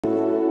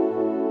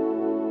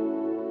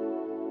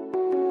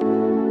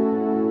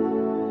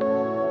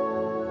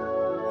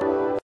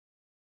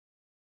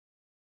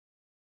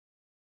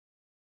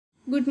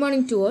Good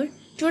morning to all.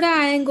 Today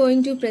I am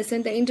going to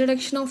present the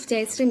introduction of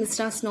Jaishree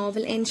Misra's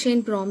novel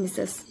Ancient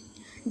Promises.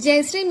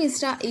 Jaishree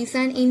Misra is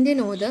an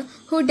Indian author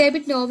whose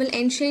debut novel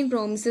Ancient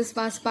Promises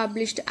was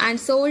published and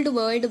sold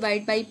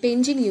worldwide by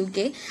Penguin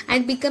UK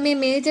and became a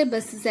major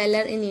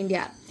bestseller in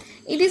India.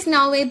 It is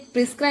now a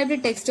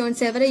prescribed text on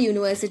several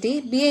university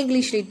BA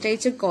English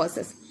literature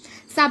courses.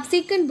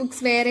 Subsequent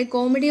books were a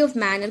comedy of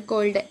manner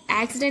called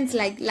Accidents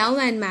Like Love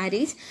and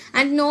Marriage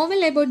and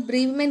novel about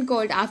bereavement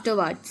called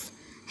Afterwards.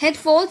 Her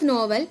fourth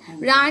novel,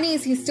 Rani,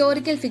 is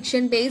historical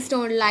fiction based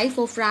on life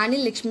of Rani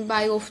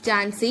Lakshmibai of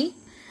Jhansi.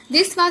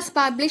 This was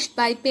published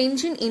by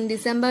Penguin in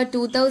December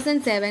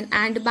 2007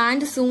 and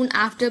banned soon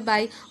after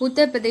by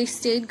Uttar Pradesh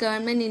state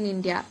government in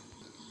India.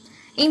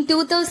 In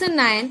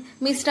 2009,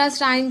 Misra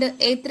signed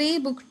a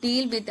 3-book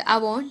deal with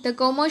Avon, the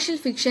commercial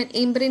fiction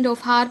imprint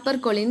of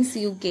HarperCollins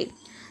UK.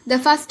 The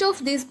first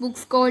of these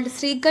books, called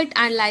Secret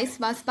and Lies,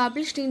 was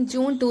published in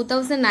June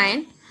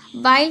 2009.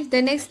 While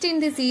the next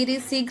in the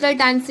series, Secret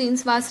and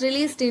Sins, was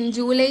released in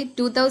July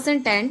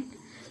 2010,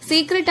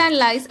 Secret and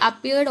Lies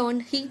appeared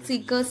on Heat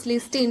Seekers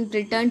list in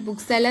Britain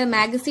Bookseller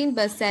magazine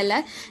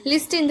bestseller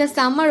list in the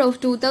summer of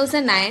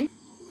 2009.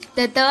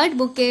 The third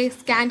book, A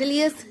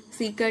Scandalous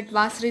Secret,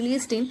 was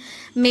released in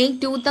May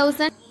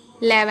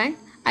 2011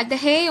 at the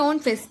Hay on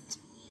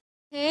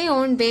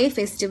Way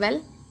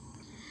Festival.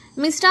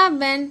 Misra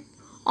went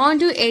on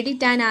to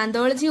edit an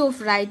anthology of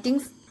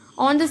writings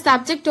on the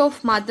subject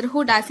of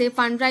motherhood as a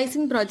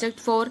fundraising project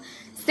for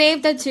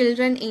Save the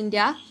Children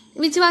India,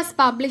 which was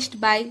published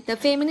by the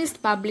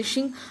feminist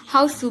publishing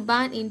house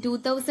Suban in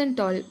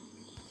 2012.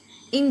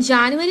 In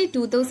January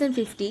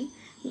 2015,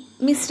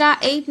 Misra's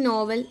 8th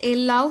novel, A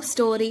Love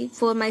Story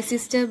for My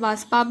Sister,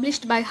 was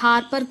published by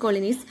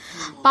HarperCollins.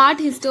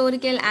 Part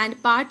historical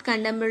and part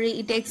contemporary,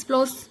 it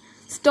explores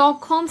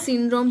Stockholm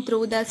Syndrome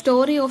through the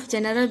story of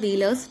General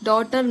Wheeler's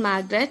daughter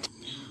Margaret,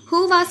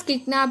 who was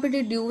kidnapped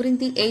during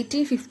the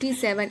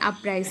 1857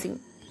 uprising.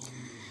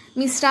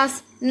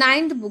 Misra's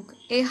 9th book,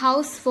 A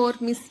House for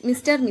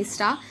Mr.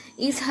 Misra,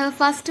 is her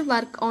first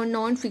work on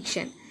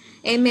non-fiction,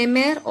 a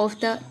memoir of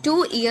the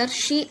 2 years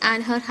she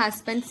and her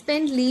husband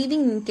spent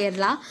living in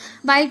Kerala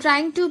while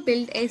trying to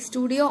build a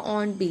studio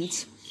on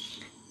beach.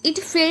 It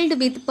filled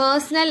with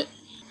personal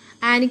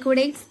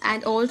anecdotes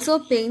and also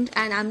paint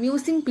an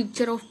amusing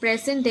picture of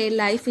present-day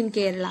life in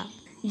Kerala.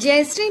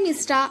 Jaishree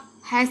Misra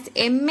has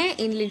MA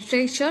in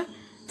Literature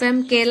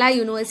from Kerala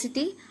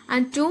University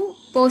and 2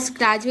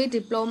 postgraduate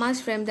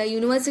diplomas from the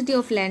University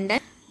of London,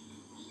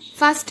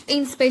 first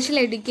in special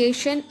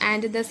education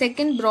and the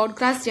second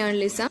broadcast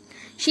journalism.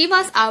 She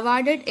was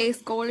awarded a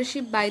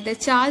scholarship by the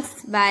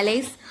Charles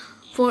Wallace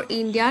for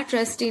India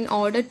Trust in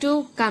order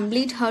to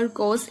complete her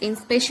course in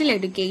special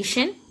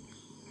education.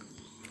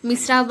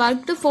 Misra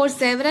worked for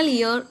several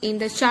years in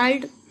the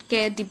Child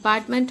Care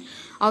Department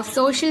of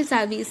Social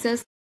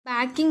Services,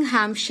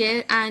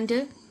 Buckinghamshire,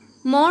 and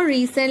more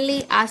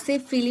recently as a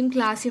film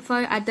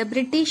classifier at the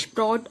British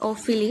Board of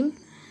Film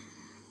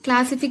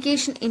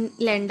Classification in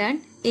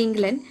London,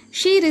 England.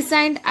 She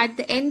resigned at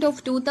the end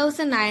of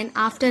 2009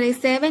 after a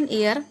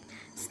 7-year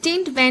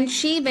stint when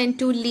she went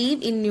to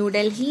live in New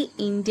Delhi,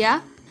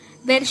 India,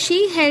 where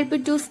she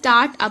helped to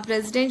start a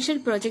residential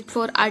project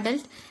for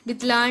adults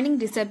with learning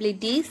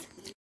disabilities.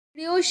 The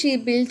studio she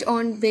built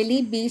on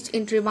Valley Beach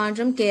in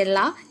Trivandrum,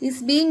 Kerala,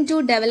 is being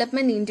to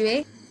development into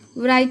a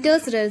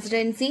writer's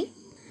residency.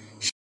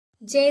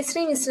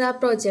 Jaishree Misra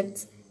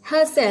projects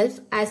herself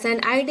as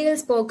an ideal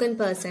spoken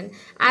person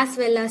as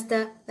well as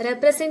the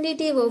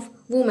representative of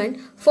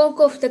women folk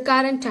of the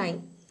current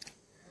time.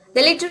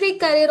 The literary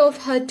career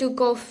of her took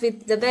off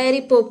with the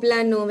very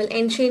popular novel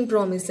Ancient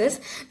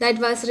Promises that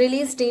was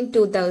released in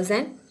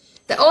 2000.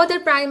 The author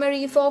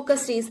primary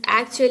focus is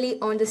actually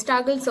on the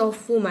struggles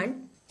of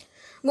women.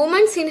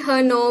 Women in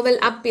her novel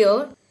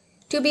appear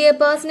to be a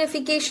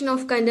personification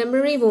of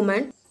contemporary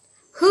women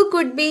who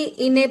could be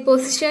in a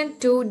position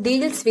to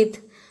deal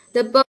with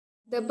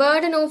the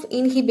burden of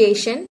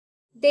inhibition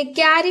they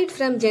carried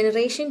from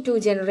generation to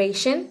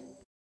generation.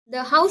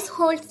 The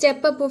household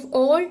step-up of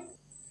all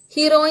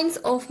heroines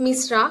of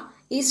Misra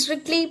is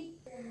strictly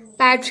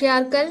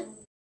patriarchal.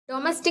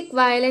 Domestic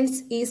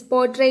violence is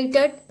portrayed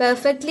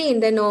perfectly in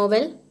the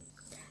novel.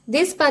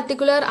 This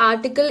particular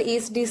article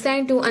is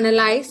designed to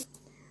analyze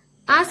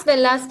as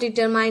well as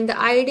determine the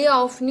idea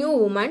of new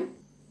woman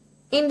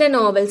in the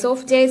novels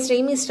of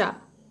Jaishree Misra.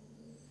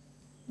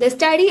 The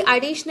study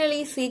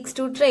additionally seeks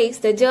to trace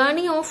the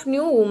journey of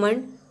new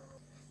woman,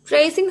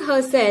 tracing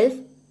herself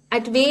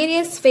at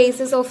various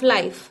phases of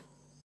life.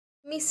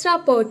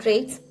 Misra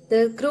portrays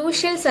the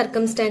crucial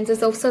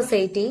circumstances of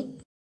society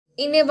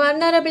in a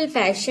vulnerable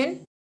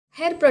fashion.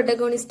 Her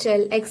protagonists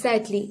tell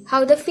exactly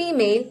how the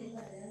female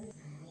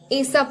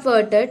is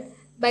subverted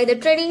by the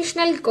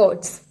traditional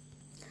codes.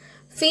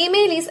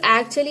 Female is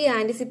actually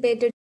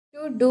anticipated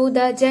to do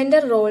the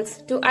gender roles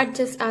to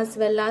adjust as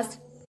well as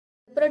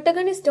the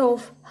protagonists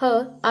of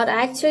her are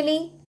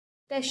actually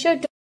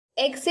pressured to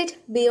exit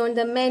beyond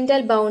the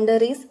mental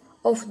boundaries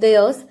of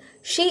theirs.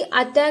 She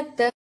attacked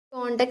the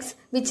context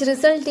which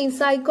result in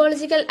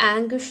psychological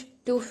anguish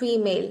to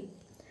female.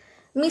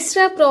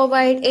 Misra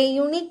provides a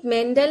unique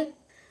mental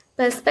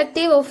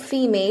perspective of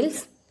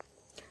females,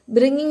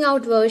 bringing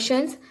out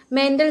versions,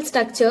 mental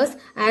structures,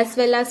 as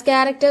well as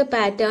character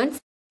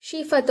patterns.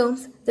 She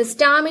fathoms the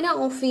stamina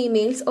of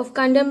females of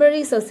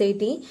contemporary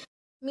society.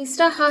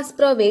 Misra has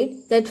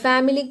proved that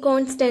family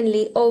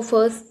constantly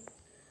offers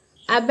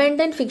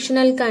abundant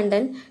fictional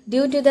content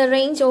due to the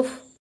range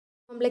of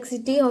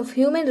complexity of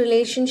human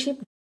relationship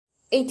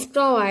it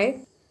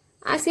provides.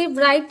 As a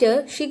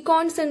writer, she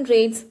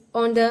concentrates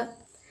on the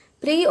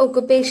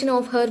preoccupation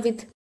of her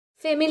with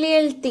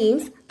familial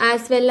themes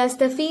as well as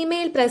the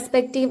female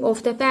perspective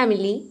of the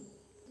family,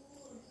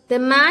 the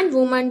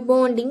man-woman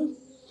bonding.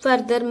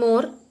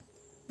 Furthermore,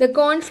 the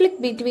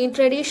conflict between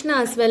tradition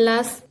as well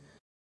as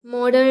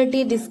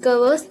modernity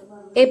discovers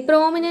a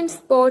prominent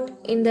spot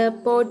in the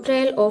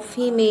portrayal of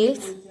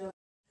females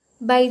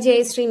by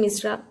Jaishree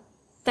Misra.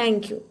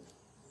 Thank you.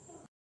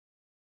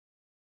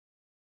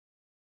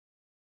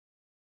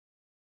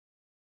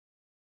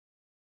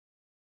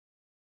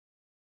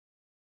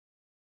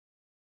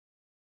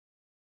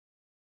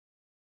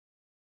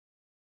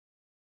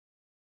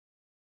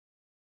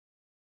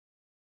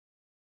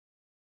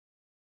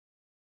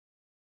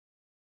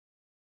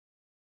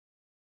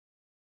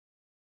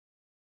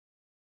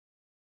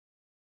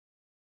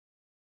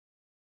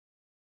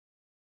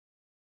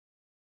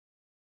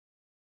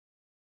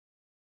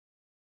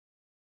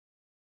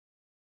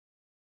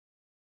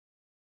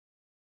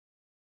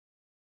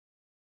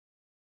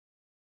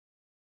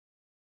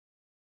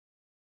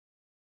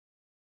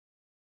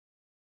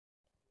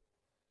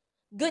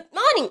 Good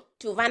morning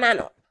to one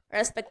and all,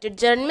 respected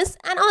journalists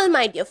and all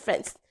my dear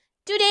friends.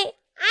 Today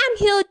I am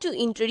here to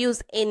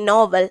introduce a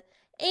novel,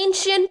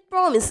 Ancient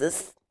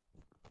Promises.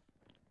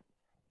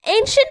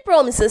 Ancient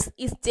Promises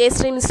is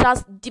Jaishree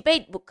Misra's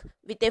debate book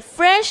with a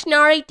fresh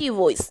narrative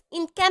voice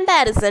in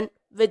comparison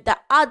with the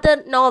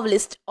other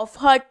novelists of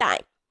her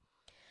time.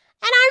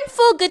 An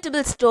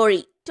unforgettable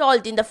story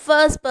told in the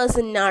first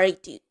person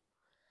narrative.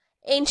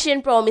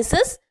 Ancient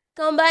Promises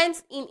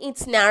combines in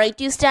its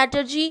narrative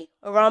strategy,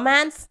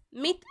 romance,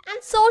 myth,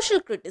 and social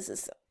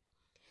criticism.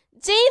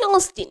 Jane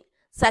Austen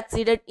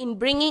succeeded in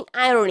bringing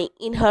irony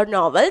in her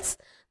novels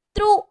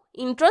through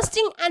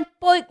interesting and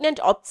poignant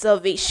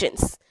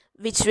observations,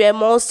 which were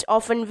most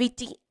often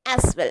witty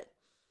as well.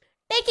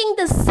 Taking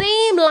the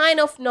same line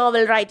of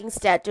novel writing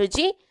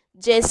strategy,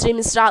 Jaishree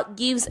Misra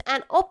gives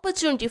an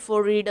opportunity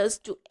for readers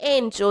to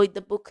enjoy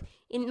the book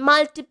in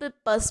multiple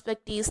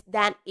perspectives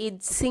than a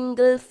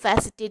single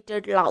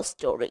faceted love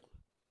story.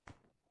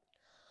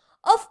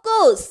 Of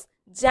course,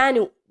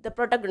 Janu, the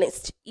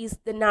protagonist, is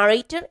the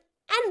narrator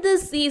and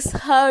this is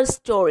her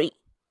story.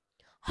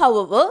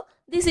 However,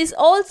 this is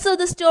also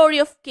the story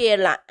of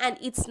Kerala and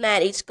its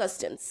marriage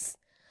customs.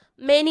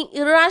 Many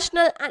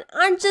irrational and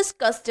unjust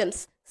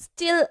customs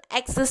still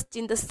exist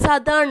in the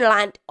southern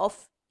land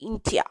of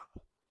India.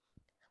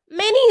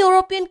 Many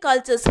European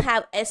cultures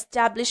have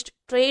established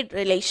trade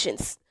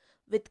relations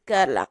with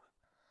Kerala.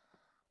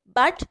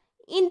 But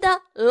in the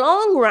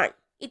long run,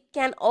 it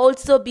can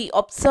also be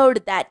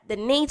observed that the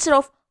nature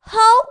of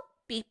how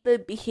people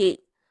behave,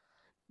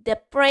 the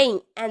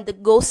praying and the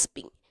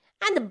gossiping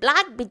and the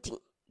blackbaiting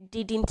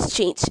didn't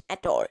change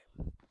at all.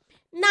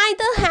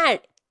 Neither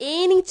had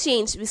any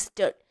change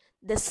visited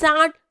the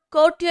sad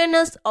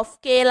courtierness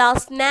of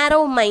Kerala's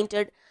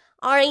narrow-minded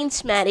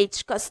arranged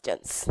marriage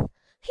customs.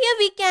 Here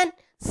we can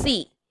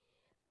see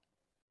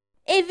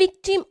a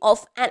victim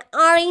of an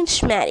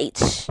arranged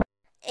marriage.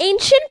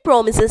 Ancient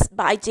Promises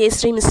by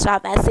Jaishree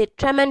Misra was a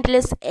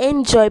tremendous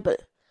enjoyable,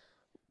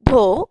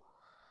 though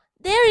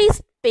there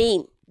is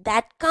pain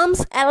that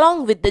comes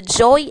along with the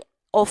joy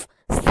of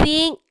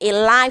seeing a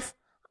life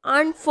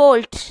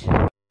unfold.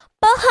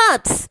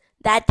 Perhaps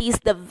that is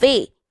the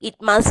way it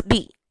must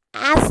be,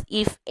 as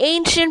if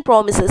Ancient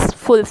Promises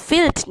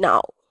fulfilled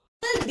now.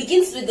 It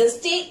begins with the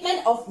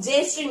statement of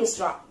Jaishree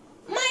Misra.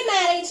 My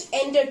marriage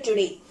ended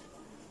today.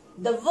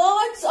 The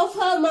words of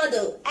her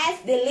mother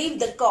as they leave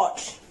the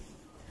court.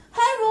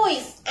 Her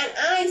voice and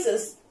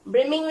eyes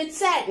brimming with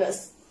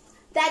sadness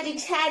that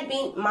it had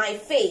been my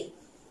fate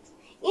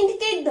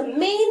indicate the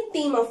main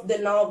theme of the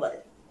novel.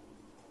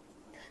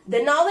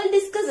 The novel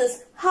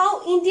discusses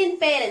how Indian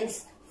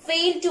parents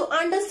fail to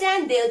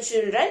understand their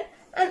children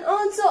and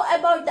also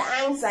about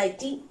the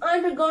anxiety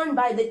undergone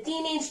by the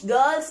teenage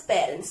girl's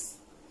parents.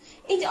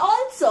 It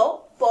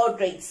also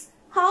portrays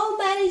how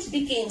marriage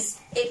becomes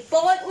a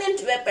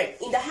poignant weapon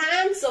in the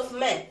hands of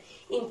men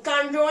in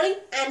controlling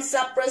and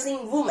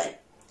suppressing women.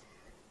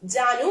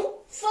 Janu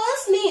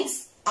first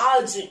meets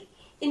Arjun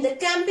in the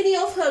company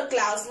of her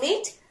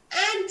classmate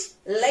and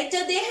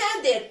later they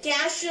have their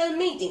casual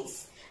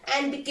meetings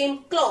and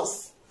became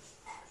close.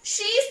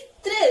 She is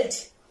thrilled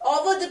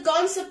over the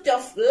concept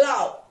of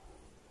love,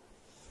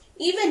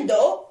 even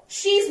though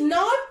she is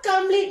not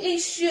completely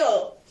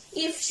sure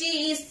if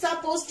she is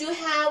supposed to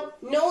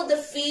know the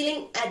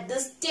feeling at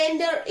this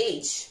tender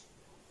age.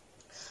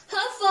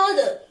 Her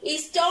father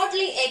is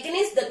totally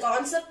against the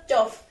concept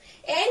of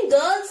young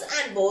girls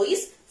and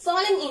boys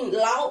falling in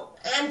love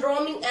and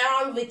roaming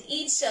around with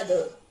each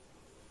other.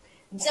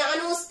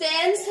 Janu's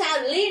parents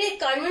have led a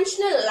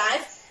conventional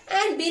life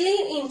and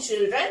believe in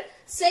children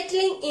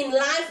settling in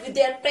life with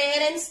their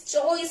parents'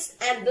 choice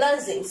and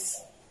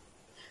blessings.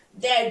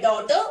 Their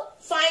daughter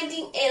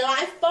finding a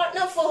life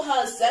partner for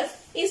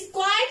herself is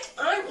quite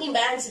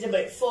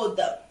unimaginable for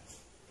them.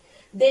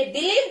 They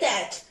believe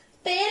that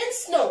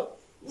parents know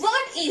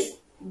what is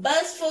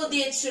best for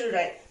their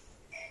children.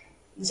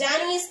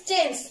 Janu is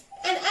tense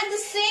and at the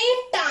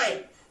same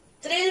time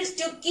thrilled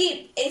to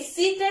keep a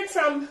secret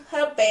from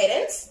her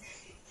parents,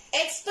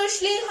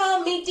 especially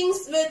her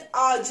meetings with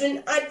Arjun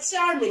at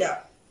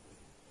Charminar.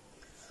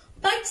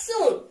 But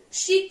soon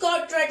she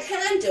got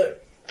red-handed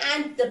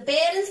and the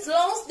parents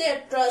lost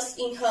their trust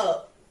in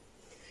her.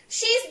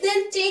 She is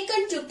then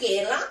taken to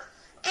Kerala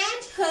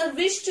and her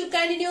wish to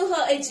continue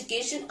her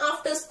education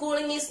after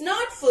schooling is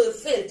not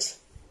fulfilled.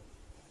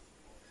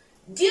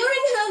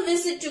 During her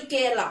visit to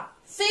Kerala,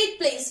 fate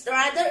plays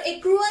rather a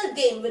cruel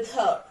game with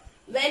her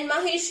when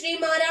Jaishree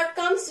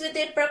comes with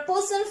a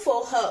proposal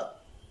for her.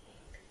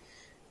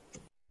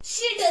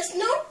 She does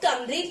not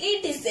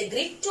completely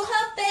disagree to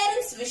her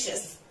parents'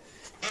 wishes,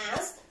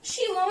 as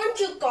she wants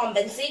to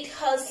compensate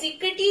her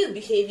secretive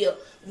behavior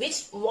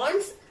which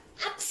once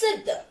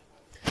upset them.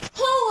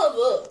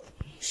 However,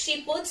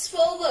 she puts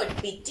forward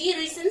petty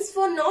reasons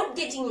for not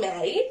getting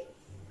married.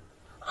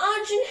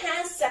 Arjun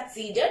has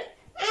succeeded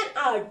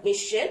an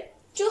admission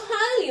to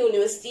her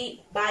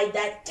university by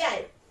that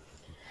time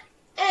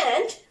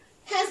and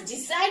has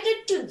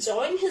decided to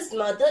join his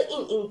mother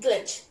in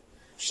England.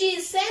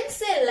 She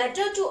sends a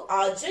letter to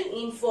Arjun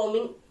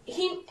informing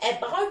him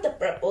about the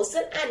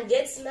proposal and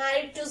gets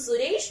married to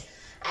Suresh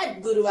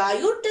at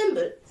Guruvayur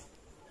temple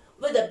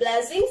with the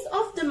blessings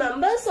of the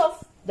members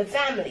of the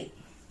family.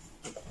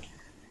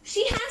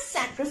 She has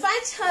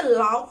sacrificed her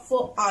love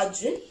for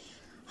Arjun.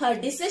 Her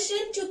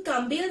decision to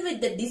comply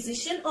with the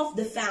decision of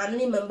the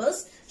family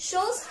members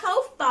shows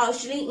how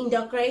partially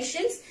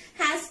indoctrinations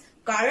has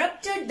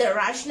corrupted the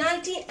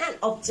rationality and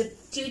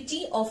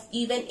objectivity of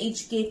even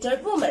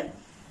educated women.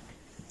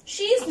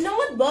 She is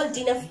not bold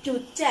enough to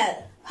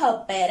tell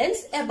her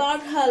parents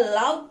about her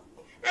love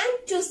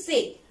and to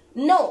say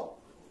no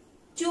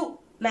to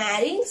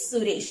marrying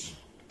Suresh,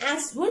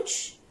 as would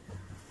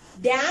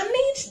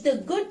damage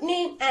the good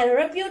name and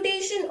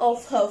reputation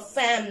of her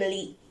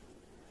family.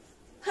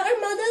 Her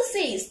mother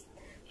says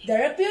the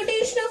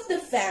reputation of the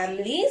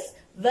families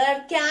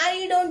were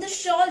carried on the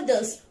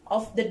shoulders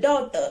of the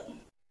daughter.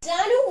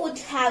 Janu would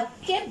have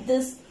kept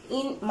this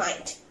in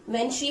mind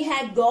when she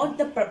had got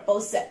the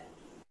proposal.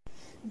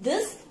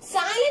 This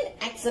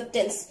silent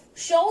acceptance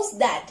shows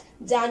that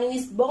Janu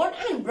is born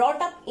and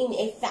brought up in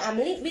a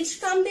family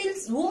which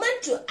compels women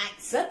to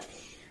accept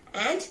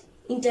and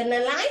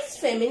internalize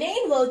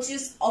feminine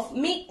virtues of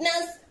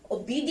meekness,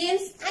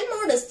 obedience and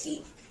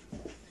modesty.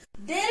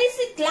 There is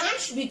a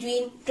clash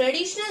between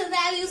traditional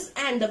values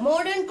and the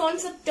modern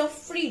concept of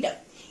freedom.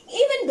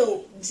 Even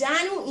though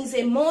Janu is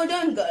a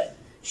modern girl,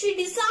 she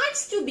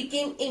decides to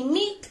become a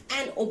meek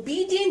and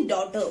obedient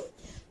daughter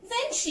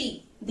when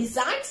she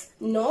decides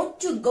not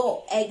to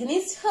go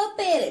against her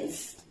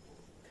parents.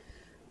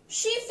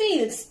 She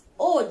feels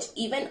odd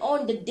even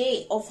on the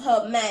day of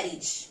her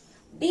marriage,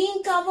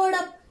 being covered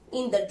up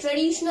in the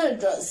traditional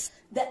dress.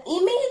 The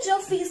image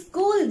of a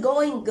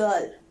school-going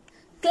girl,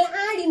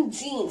 clad in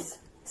jeans,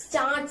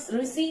 starts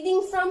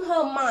receding from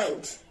her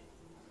mind.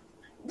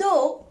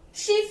 Though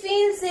she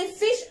feels a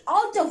fish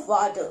out of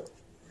water,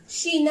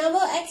 she never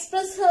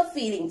expressed her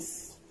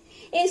feelings.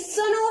 A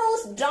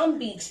sonorous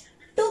drumbeat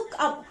took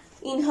up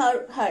in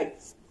her head.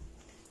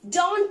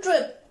 Don't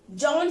trip,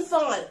 don't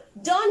fall,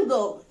 don't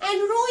go and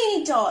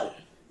ruin it all.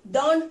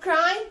 Don't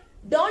cry,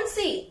 don't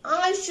say,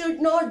 I should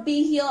not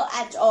be here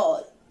at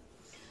all.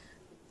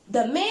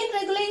 The main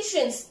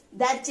regulations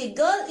that a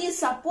girl is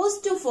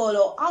supposed to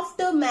follow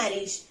after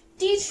marriage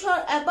teach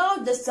her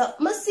about the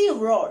submissive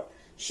role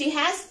she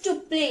has to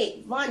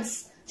play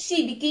once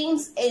she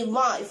becomes a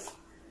wife.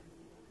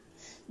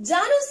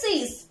 Janu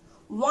says,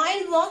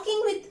 while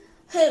walking with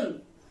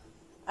him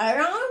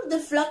around the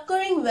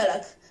flickering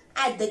velak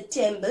at the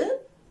temple,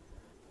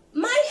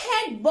 my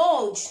head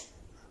bowed.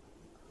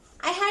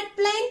 I had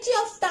plenty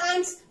of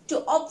times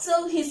to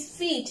observe his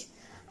feet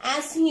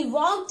as he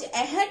walked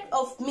ahead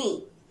of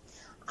me.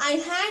 I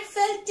had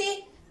felt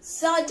a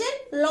sudden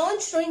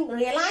launching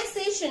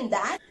realization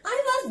that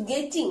I was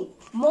getting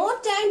more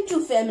time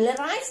to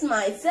familiarize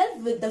myself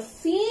with the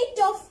feet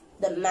of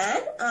the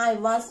man I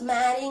was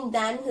marrying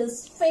than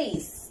his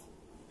face.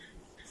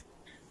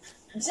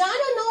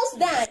 Janu knows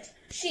that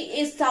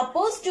she is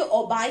supposed to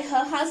obey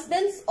her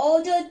husband's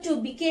order to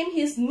become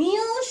his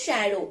mere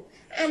shadow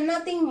and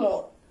nothing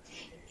more.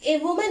 A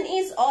woman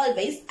is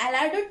always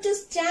allowed to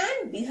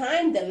stand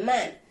behind the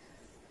man,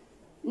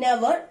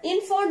 never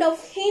in front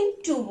of him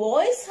to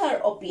voice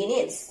her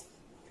opinions.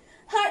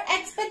 Her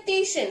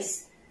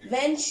expectations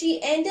when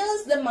she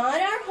enters the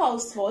Marar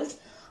household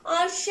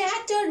are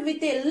shattered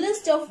with a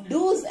list of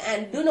do's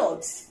and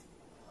do-nots.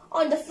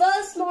 On the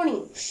first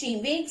morning, she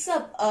wakes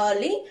up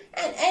early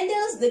and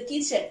enters the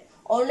kitchen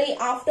only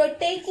after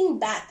taking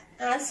bath,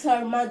 as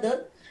her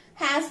mother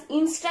has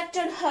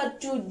instructed her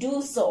to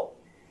do so.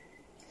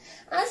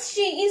 As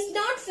she is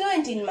not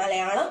fluent in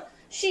Malayalam,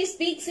 she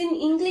speaks in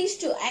English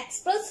to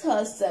express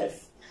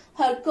herself.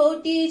 Her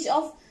quotage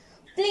of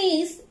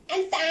please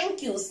and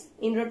thank yous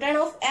in return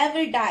of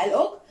every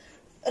dialogue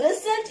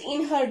result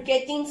in her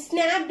getting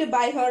snapped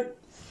by her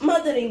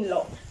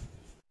mother-in-law.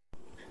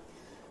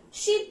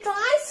 She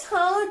tries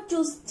hard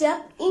to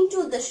step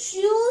into the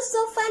shoes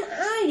of an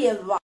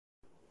ideal wife.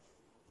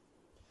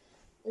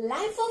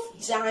 Life of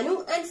Janu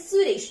and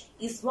Suresh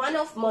is one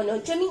of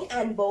monotony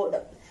and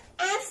boredom,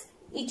 as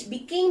it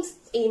becomes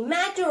a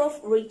matter of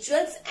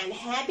rituals and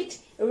habit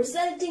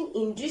resulting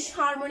in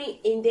disharmony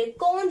in their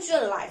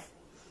conjugal life.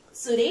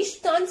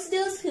 Suresh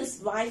considers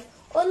his wife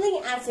only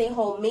as a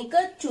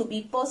homemaker to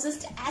be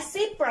possessed as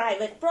a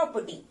private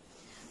property.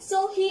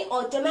 So he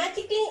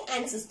automatically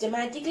and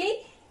systematically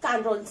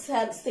controls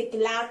her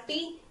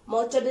sexuality,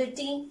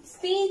 mutability,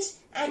 speech,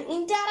 and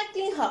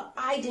indirectly her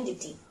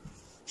identity.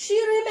 She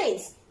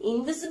remains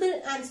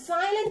invisible and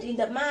silent in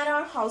the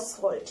Mara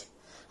household.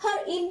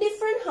 Her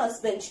indifferent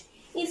husband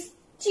is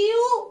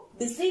too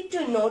busy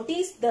to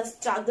notice the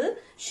struggle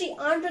she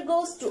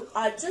undergoes to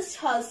adjust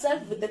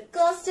herself with the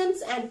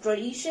customs and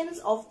traditions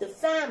of the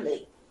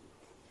family.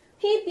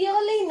 He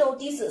barely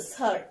notices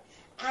her,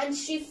 and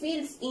she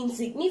feels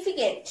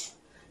insignificant.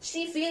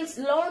 She feels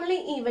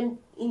lonely even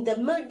in the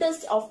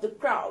midst of the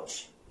crowd.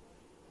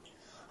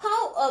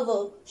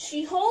 However,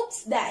 she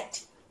hopes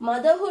that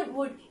motherhood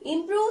would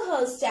improve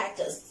her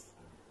status.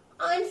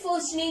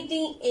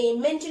 Unfortunately, a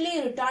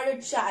mentally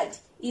retarded child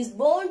is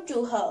born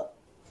to her.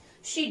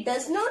 She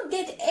does not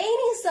get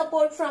any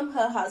support from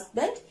her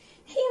husband.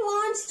 He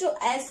wants to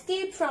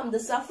escape from the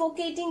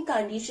suffocating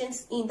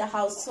conditions in the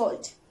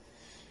household.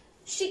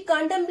 She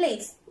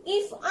contemplates,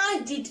 if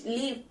I did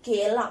leave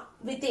Kerala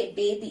with a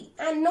baby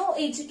and no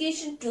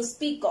education to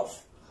speak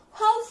of,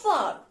 how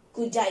far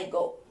could I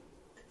go?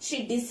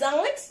 She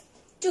decides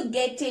to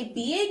get a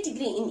BA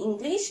degree in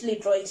English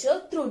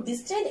literature through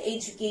distant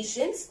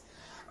educations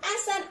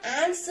as an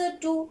answer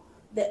to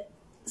the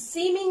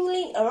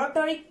seemingly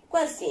rhetoric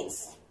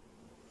questions.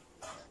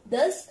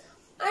 Thus,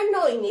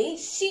 unknowingly,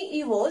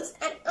 she evolves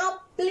and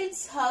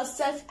uplifts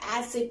herself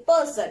as a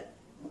person.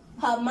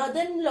 Her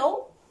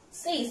mother-in-law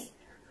says,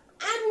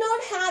 I'm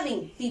not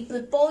having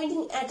people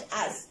pointing at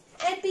us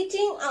and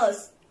pitying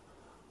us.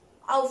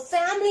 Our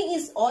family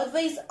is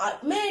always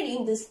admired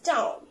in this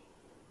town.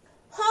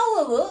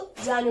 However,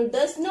 Janu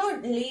does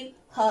not leave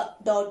her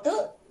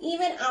daughter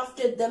even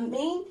after the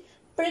main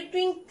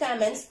prickling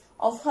comments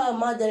of her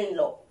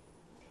mother-in-law.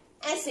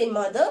 As a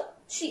mother,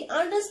 she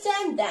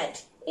understands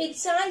that a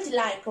child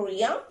like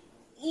Ria,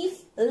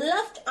 if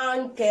left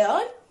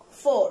uncared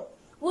for,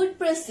 would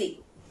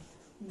proceed.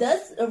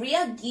 Thus,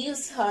 Ria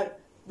gives her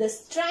the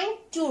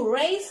strength to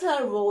raise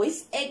her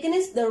voice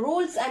against the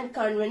rules and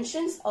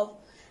conventions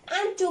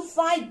and to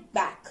fight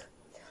back.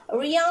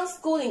 Ria's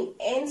schooling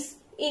ends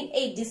in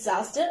a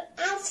disaster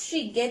as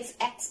she gets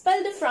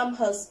expelled from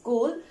her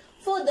school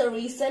for the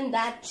reason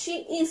that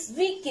she is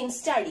weak in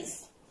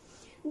studies.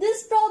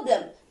 This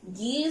problem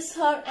gives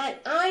her an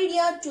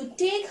idea to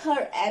take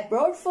her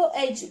abroad for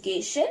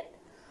education.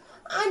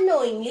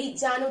 Unknowingly,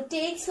 Janu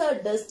takes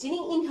her destiny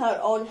in her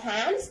own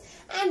hands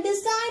and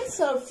decides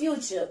her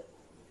future.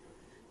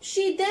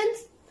 She then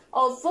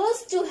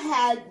offers to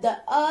help the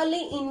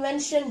early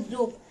invention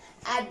group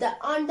at the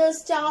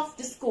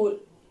understaffed school.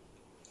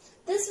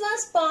 This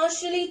was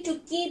partially to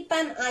keep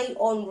an eye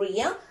on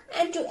Ria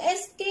and to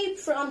escape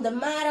from the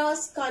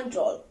Mara's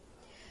control,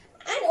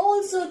 and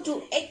also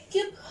to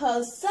equip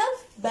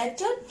herself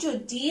better to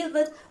deal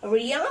with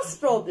Ria's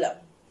problem.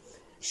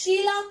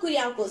 Sheila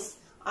Kuriakos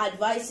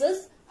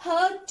advises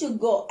her to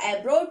go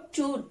abroad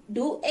to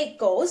do a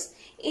course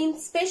in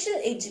special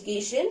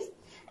education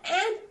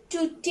and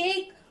to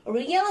take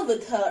Ria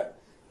with her.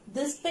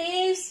 This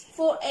paves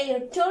for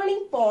a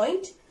turning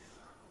point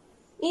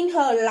in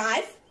her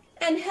life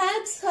and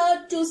helps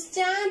her to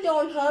stand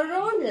on her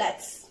own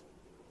legs.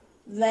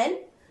 When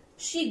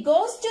she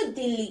goes to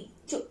Delhi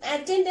to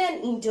attend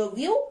an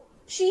interview,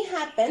 she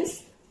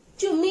happens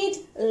to meet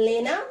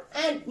Lena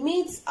and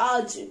meets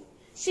Arjun.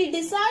 She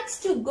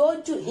decides to go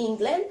to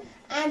England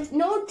and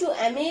not to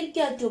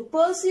America to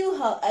pursue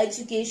her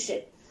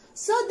education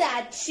so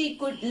that she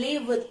could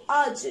live with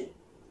Arjun.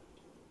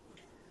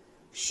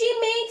 She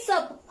makes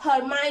up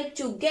her mind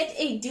to get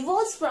a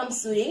divorce from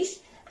Suresh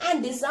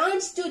and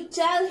decides to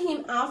tell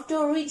him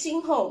after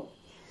reaching home.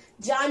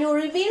 Janu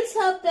reveals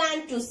her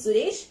plan to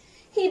Suresh.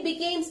 He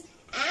becomes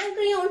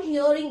angry on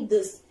hearing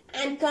this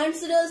and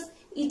considers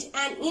it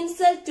an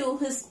insult to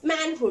his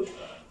manhood.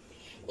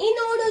 In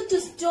order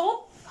to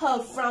stop her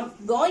from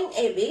going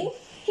away,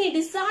 he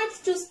decides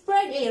to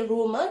spread a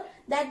rumor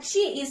that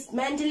she is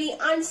mentally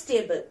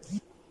unstable.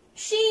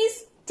 She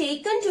is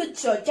taken to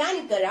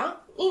Chotanikara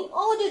in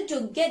order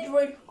to get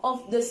rid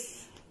of the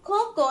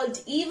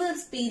so-called evil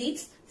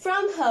spirits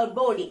from her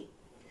body.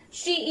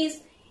 She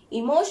is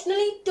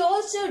emotionally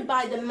tortured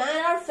by the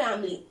Marar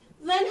family.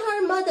 When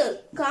her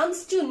mother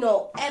comes to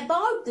know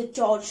about the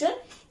torture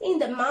in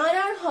the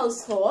Marar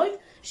household,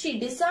 she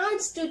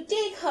decides to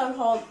take her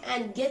home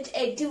and get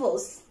a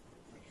divorce.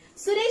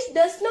 Suresh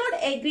does not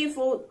agree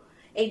for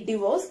a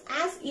divorce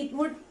as it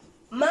would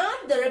mar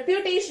the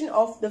reputation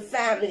of the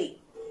family.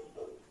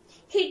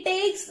 He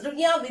takes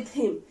Riya with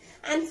him,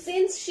 and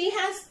since she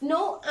has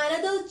no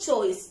another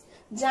choice,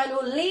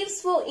 Janu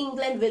leaves for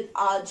England with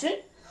Arjun.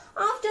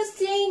 After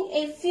staying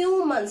a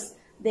few months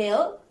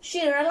there,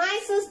 she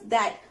realizes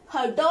that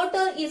her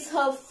daughter is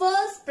her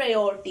first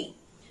priority.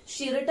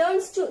 She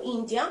returns to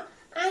India,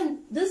 and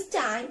this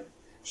time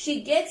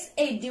she gets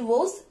a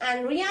divorce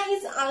and Riya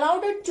is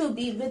allowed to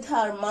be with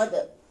her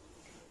mother.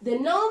 The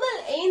novel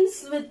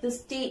ends with the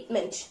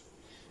statement,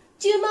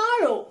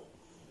 "Tomorrow,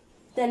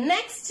 the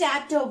next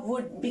chapter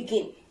would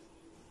begin,"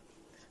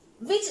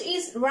 which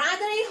is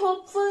rather a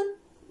hopeful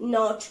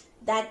note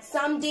that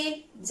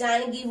someday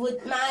Janaki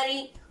would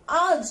marry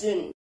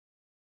Arjun.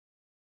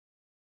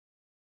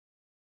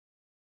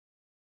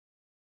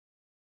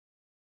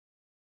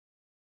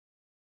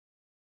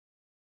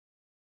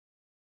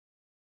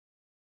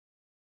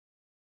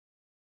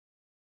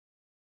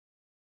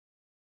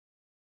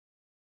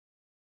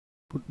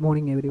 Good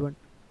morning everyone.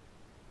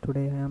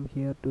 Today I am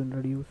here to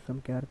introduce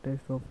some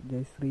characters of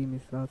Jaishree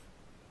Misra's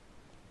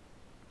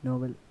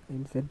novel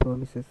Ancient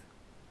Promises.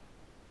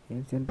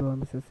 Ancient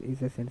Promises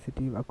is a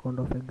sensitive account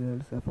of a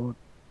girl's effort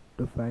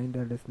to find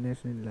her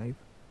destination in life.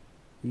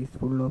 It is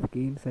full of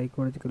keen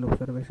psychological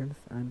observations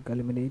and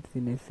culminates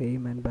in a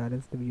sane and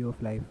balanced view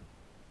of life.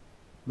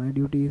 My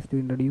duty is to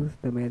introduce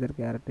the major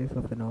characters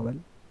of the novel.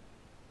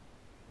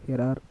 Here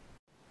are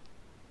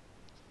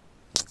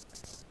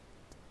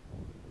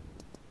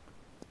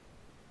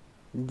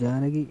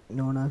Janaki,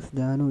 known as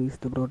Janu, is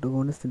the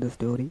protagonist in the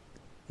story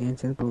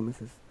Ancient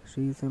Promises.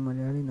 She is a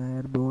Malayali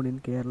Nair born in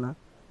Kerala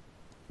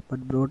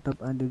but brought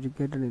up and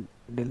educated in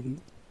Delhi.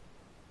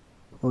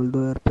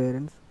 Although her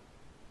parents'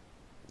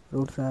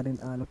 roots are in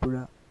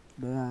Alappuzha,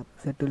 they are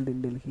settled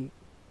in Delhi.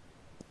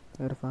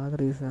 Her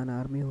father is an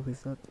army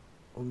officer,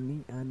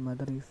 Unni, and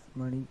mother is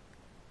Mani.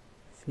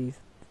 She is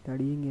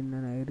studying in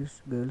an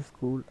Irish girls'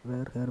 school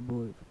where her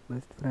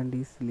best friend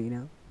is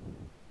Lena.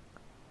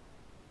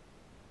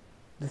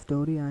 The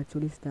story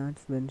actually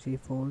starts when she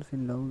falls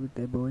in love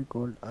with a boy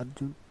called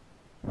Arjun,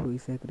 who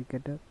is a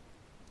cricketer,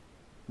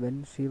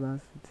 when she was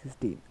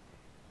 16.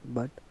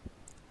 But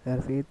her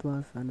fate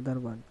was another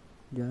one.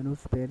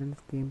 Janu's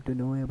parents came to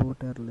know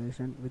about her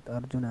relation with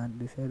Arjun and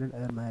decided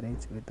her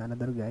marriage with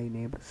another guy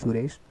named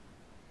Suresh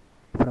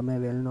from a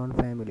well-known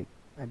family.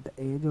 At the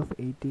age of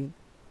 18,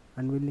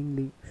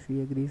 unwillingly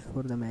she agrees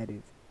for the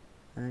marriage,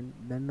 and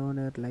then on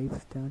her life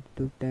starts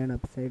to turn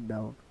upside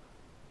down.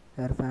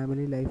 Her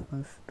family life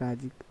was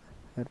tragic.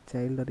 Her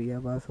child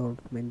Riya was also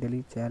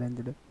mentally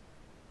challenged.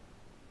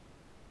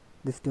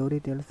 The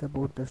story tells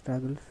about the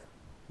struggles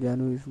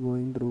Janu is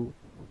going through.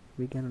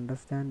 We can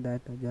understand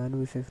that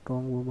Janu is a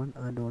strong woman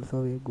and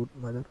also a good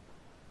mother.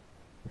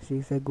 She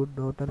is a good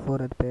daughter for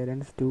her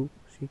parents too.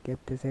 She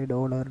kept aside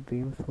all her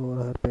dreams for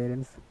her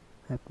parents'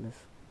 happiness.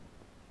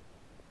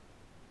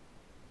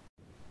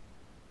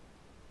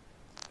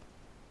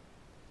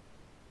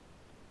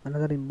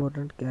 Another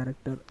important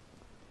character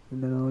in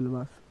the novel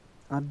was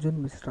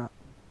Arjun Misra.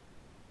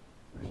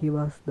 He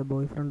was the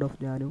boyfriend of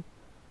Janu.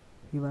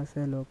 He was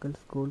a local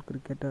school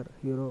cricketer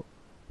hero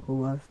who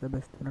was the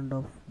best friend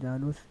of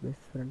Janu's best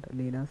friend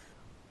Leena's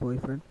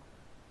boyfriend.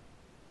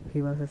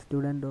 He was a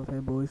student of a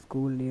boys'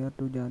 school near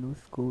to Janu's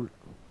school.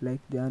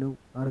 Like Janu,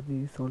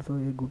 Arjun is also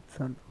a good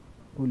son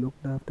who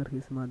looked after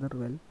his mother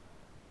well.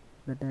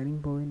 The turning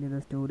point in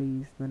the story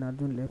is when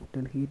Arjun left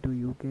Delhi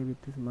to UK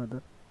with his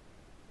mother.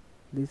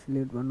 This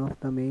led one of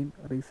the main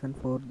reasons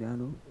for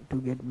Janu to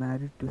get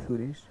married to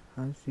Suresh,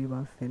 as she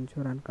was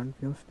unsure and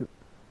confused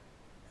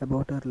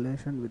about her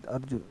relation with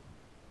Arjun.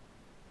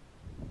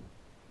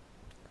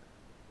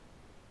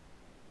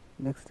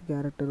 Next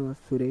character was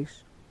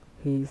Suresh.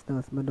 He is the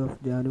husband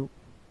of Janu,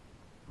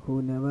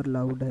 who never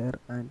loved her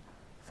and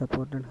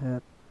supported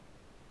her.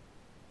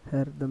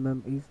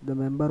 Is the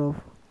member of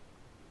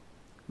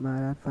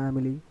Marat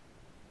family,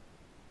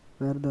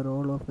 where the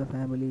role of the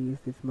family is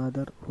his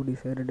mother who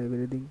decided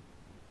everything.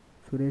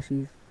 Suresh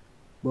is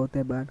both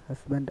a bad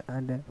husband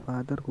and a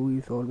father who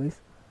is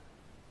always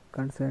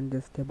concerned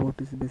just about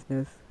his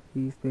business.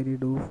 He is very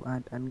doof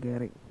and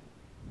uncaring.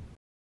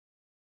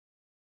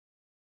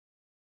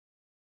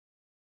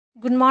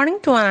 Good morning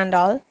to one and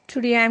all.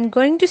 Today I am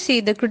going to see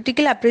the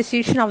critical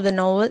appreciation of the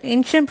novel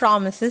Ancient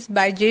Promises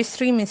by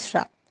Jaishree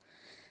Misra.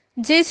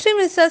 Jaishree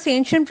Misra's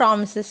Ancient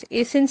Promises,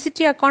 a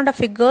sensitive account of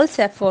a girl's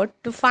effort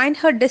to find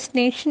her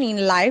destination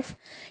in life,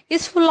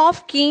 is full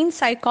of keen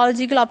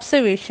psychological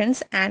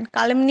observations and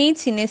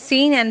culminates in a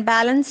sane and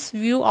balanced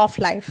view of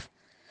life.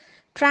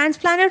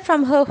 Transplanted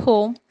from her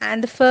home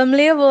and the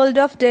familiar world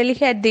of Delhi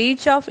at the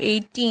age of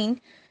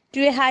 18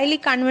 to a highly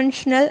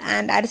conventional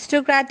and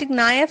aristocratic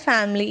Nair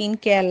family in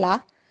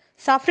Kerala,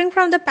 suffering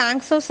from the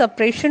pangs of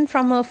separation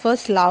from her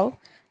first love,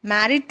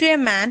 married to a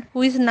man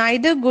who is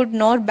neither good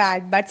nor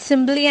bad but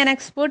simply an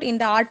expert in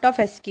the art of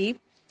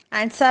escape,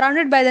 and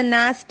surrounded by the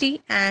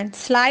nasty and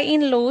sly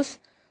in laws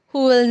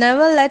who will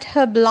never let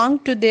her belong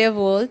to their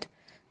world,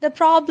 The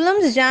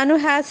problems Janu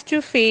has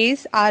to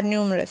face are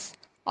numerous.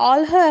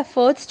 All her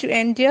efforts to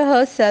endear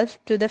herself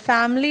to the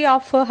family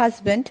of her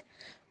husband,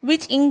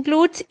 which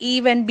includes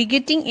even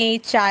begetting a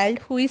child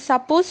who is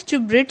supposed to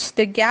bridge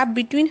the gap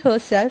between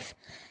herself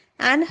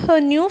and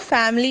her new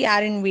family,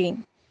 are in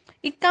vain.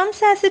 It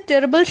comes as a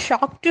terrible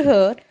shock to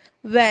her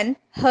when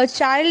her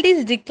child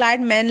is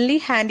declared mentally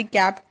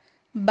handicapped,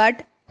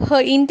 but her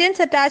intense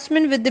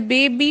attachment with the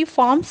baby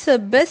forms her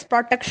best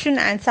protection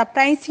and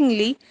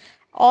surprisingly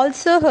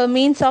also her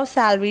means of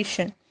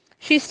salvation.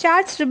 She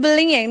starts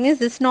rebelling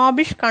against the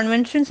snobbish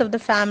conventions of the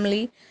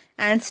family,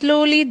 and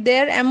slowly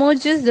there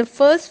emerges the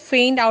first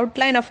faint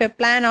outline of a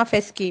plan of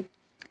escape.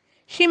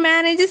 She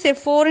manages a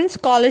foreign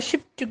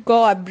scholarship to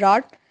go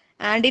abroad,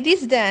 and it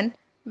is then,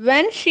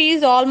 when she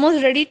is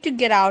almost ready to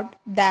get out,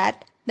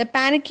 that the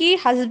panicky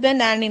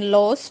husband and in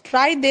laws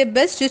try their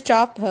best to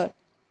stop her.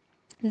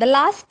 The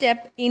last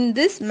step in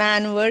this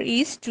maneuver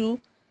is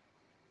to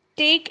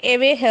take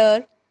away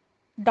her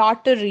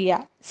daughter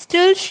Ria.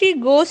 Still, she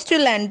goes to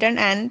London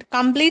and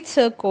completes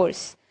her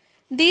course.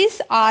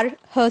 These are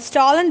her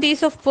stolen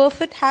days of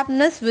perfect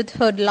happiness with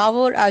her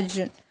lover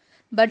Arjun.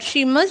 But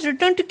she must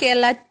return to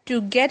Kerala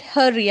to get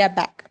her Ria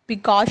back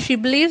because she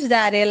believes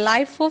that a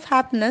life of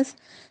happiness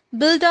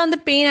built on the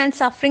pain and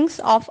sufferings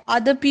of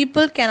other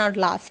people cannot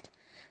last.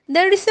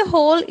 There is a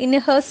hole in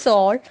her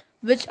soul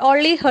which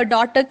only her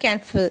daughter can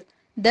fill.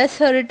 Thus,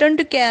 her return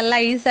to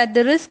Kerala is at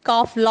the risk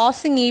of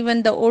losing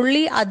even the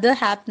only other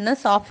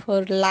happiness of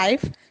her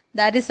life,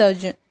 that is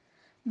Arjun.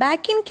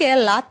 Back in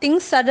Kerala,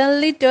 things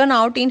suddenly turn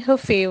out in her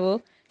favor.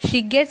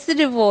 She gets the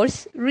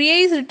divorce, Ria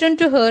is returned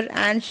to her,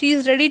 and she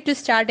is ready to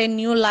start a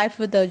new life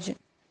with Arjun.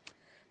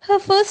 Her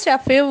first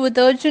affair with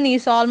Arjun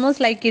is almost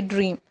like a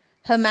dream.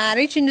 Her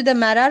marriage into the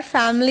Marar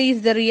family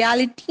is the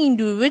reality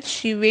into which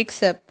she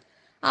wakes up.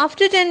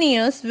 After 10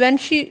 years, when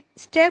she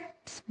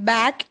steps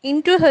back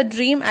into her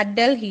dream at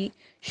Delhi,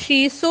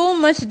 she is so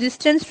much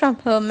distant from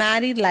her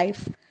married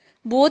life,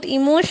 both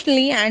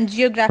emotionally and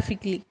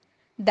geographically,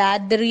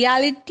 that the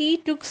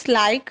reality looks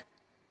like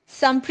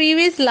some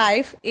previous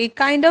life, a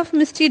kind of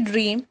misty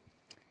dream.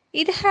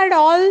 It had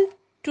all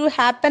to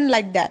happen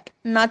like that.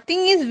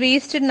 Nothing is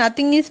wasted,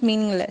 nothing is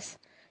meaningless.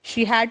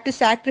 She had to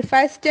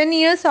sacrifice 10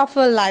 years of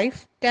her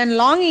life, 10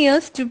 long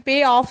years to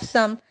pay off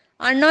some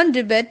unknown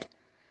debt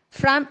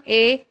from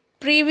a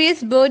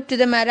previous birth to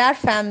the Marar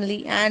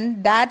family,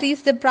 and that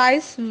is the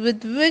price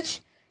with which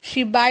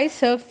she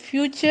buys her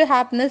future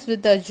happiness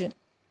with Arjun.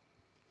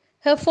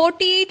 Her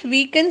 48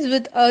 weekends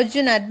with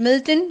Arjun at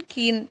Milton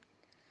Keynes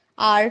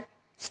are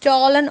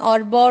stolen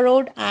or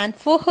borrowed, and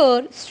for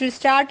her to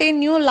start a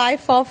new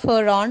life of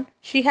her own,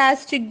 she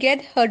has to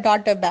get her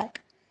daughter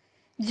back.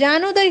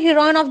 Janu, the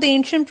heroine of the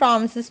Ancient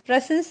Promises,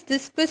 presents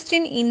this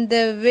question in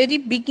the very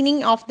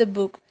beginning of the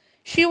book.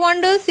 She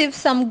wonders if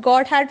some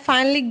god had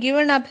finally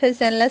given up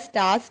his endless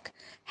task,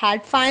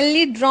 had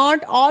finally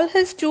drawn all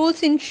his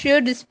tools in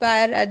sheer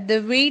despair at the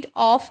weight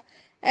of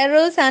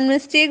errors and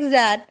mistakes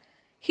that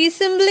he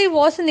simply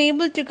wasn't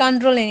able to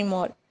control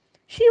anymore.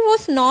 She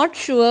was not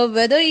sure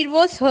whether it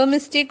was her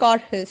mistake or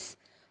his.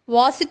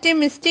 Was it a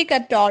mistake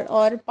at all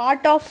or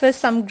part of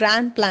some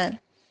grand plan?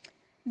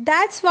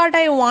 That's what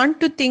I want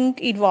to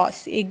think it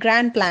was, a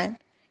grand plan,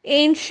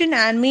 ancient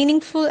and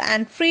meaningful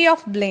and free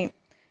of blame.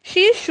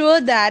 She is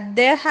sure that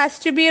there has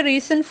to be a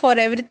reason for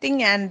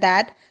everything and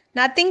that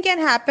nothing can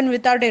happen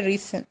without a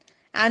reason.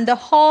 And the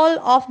whole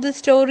of the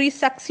story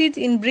succeeds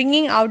in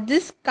bringing out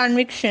this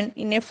conviction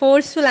in a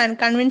forceful and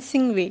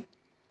convincing way.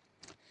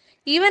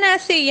 Even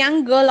as a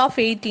young girl of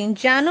 18,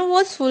 Janu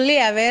was fully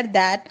aware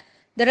that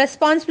the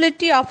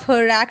responsibility of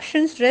her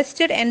actions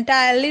rested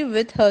entirely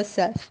with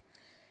herself.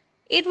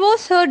 It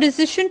was her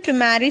decision to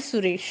marry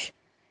Suresh.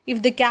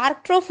 If the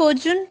character of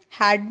Arjun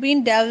had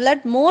been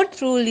developed more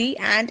truly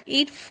and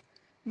if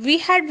we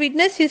had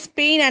witnessed his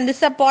pain and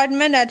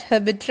disappointment at her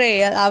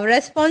betrayal, our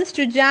response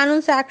to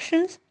Janu's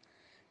actions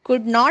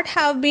could not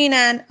have been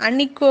as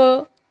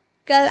unequivocal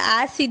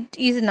as it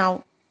is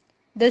now.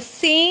 The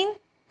same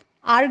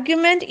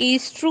argument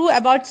is true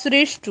about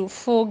Suresh too,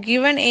 for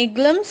given a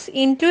glimpse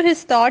into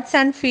his thoughts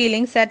and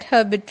feelings at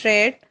her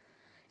betrayal,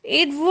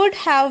 it would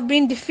have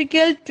been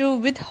difficult to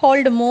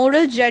withhold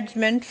moral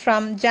judgment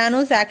from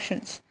Janu's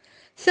actions.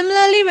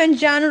 Similarly, when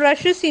Janu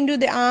rushes into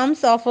the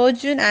arms of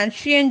Arjun and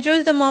she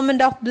enjoys the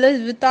moment of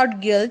bliss without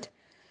guilt,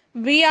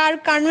 we are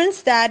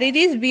convinced that it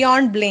is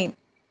beyond blame.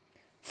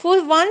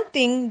 For one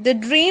thing, the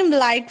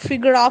dream-like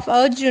figure of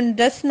Arjun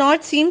does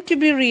not seem to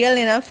be real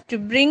enough to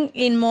bring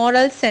in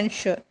moral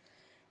censure.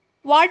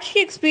 What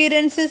she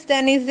experiences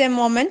then is a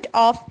moment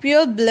of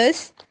pure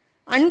bliss,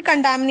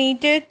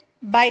 uncontaminated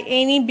by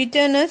any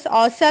bitterness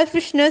or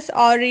selfishness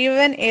or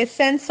even a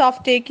sense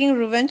of taking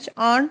revenge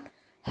on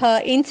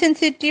her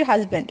insensitive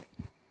husband.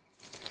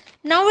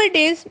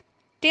 Nowadays,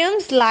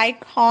 terms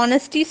like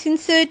honesty,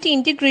 sincerity,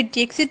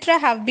 integrity, etc.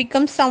 have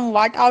become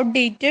somewhat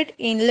outdated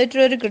in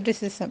literary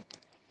criticism.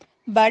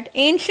 But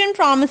Ancient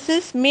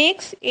Promises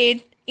makes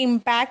it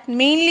impact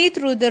mainly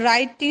through the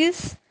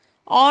writer's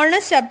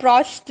honest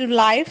approach to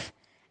life,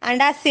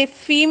 and as a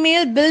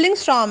female building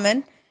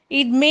strawman,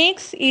 It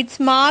makes its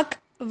mark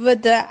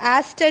with the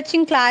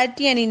ass-touching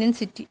clarity and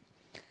intensity.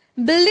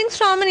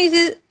 Bildungsroman is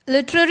a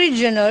literary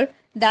genre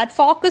that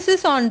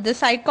focuses on the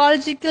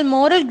psychological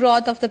moral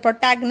growth of the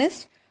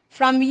protagonist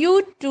from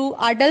youth to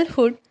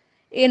adulthood,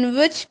 in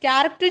which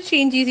character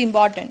change is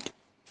important.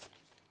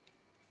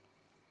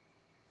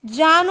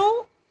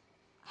 Janu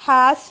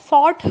has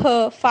fought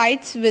her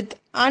fights with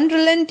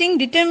unrelenting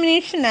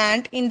determination,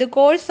 and in the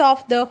course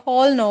of the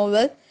whole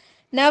novel,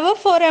 never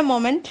for a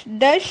moment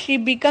does she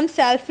become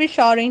selfish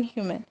or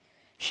inhuman.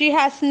 She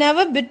has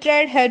never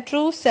betrayed her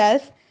true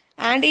self,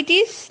 and it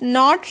is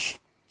not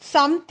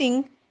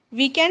something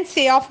we can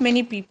say of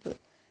many people.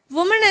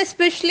 Women,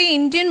 especially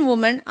Indian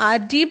women, are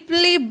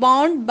deeply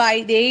bound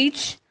by the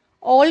age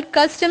old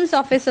customs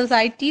of a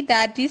society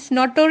that is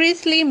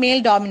notoriously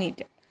male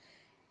dominated.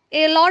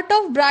 A lot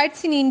of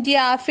brides in India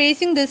are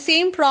facing the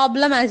same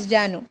problem as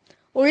Janu.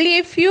 Only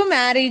a few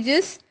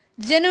marriages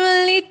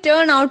genuinely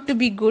turn out to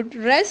be good.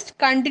 Rest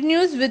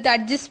continues with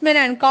adjustment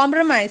and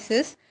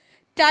compromises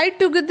tied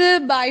together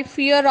by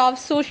fear of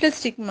social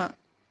stigma.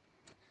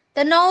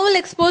 The novel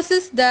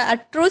exposes the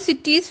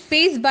atrocities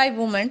faced by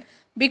women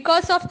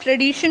because of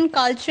tradition,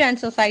 culture, and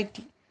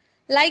society.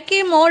 Like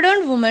a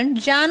modern woman,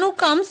 Janu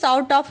comes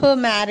out of her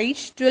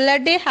marriage to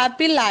lead a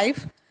happy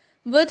life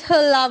with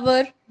her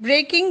lover,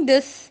 breaking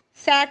the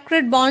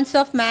sacred bonds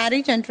of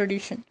marriage and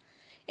tradition.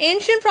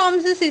 Ancient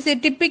Promises is a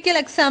typical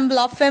example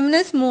of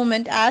feminist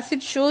movement as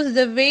it shows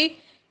the way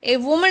a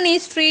woman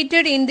is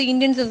treated in the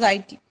Indian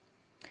society.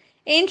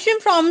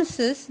 Ancient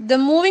Promises, the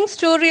moving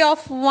story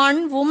of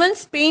one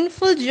woman's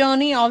painful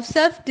journey of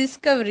self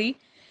discovery.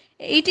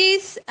 It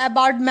is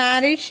about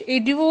marriage, a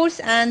divorce,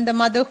 and the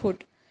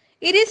motherhood.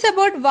 It is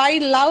about why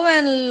love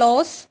and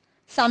loss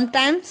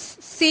sometimes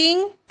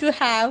seem to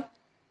have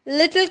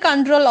little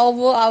control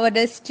over our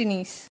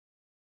destinies.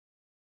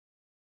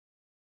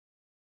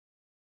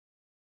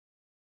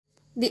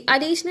 The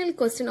additional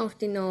question of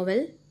the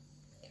novel: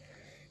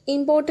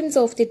 importance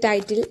of the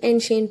title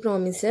Ancient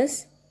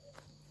Promises,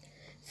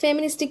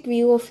 feministic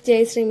view of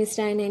Jaishree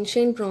Misra in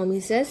Ancient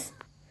Promises.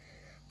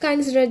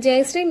 Consider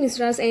Jaishree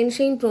Misra's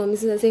Ancient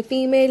Promises as a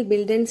female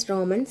Bildens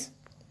romance.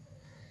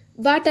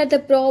 What are the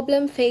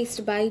problems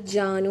faced by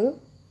Janu?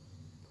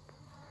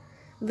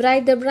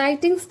 Write the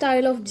writing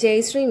style of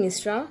Jaishree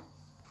Misra.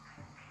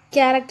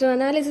 Character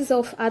analysis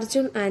of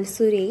Arjun and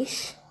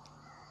Suresh.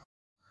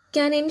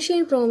 Can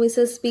Ancient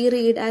Promises be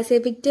read as a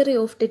victory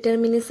of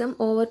determinism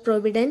over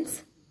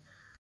providence?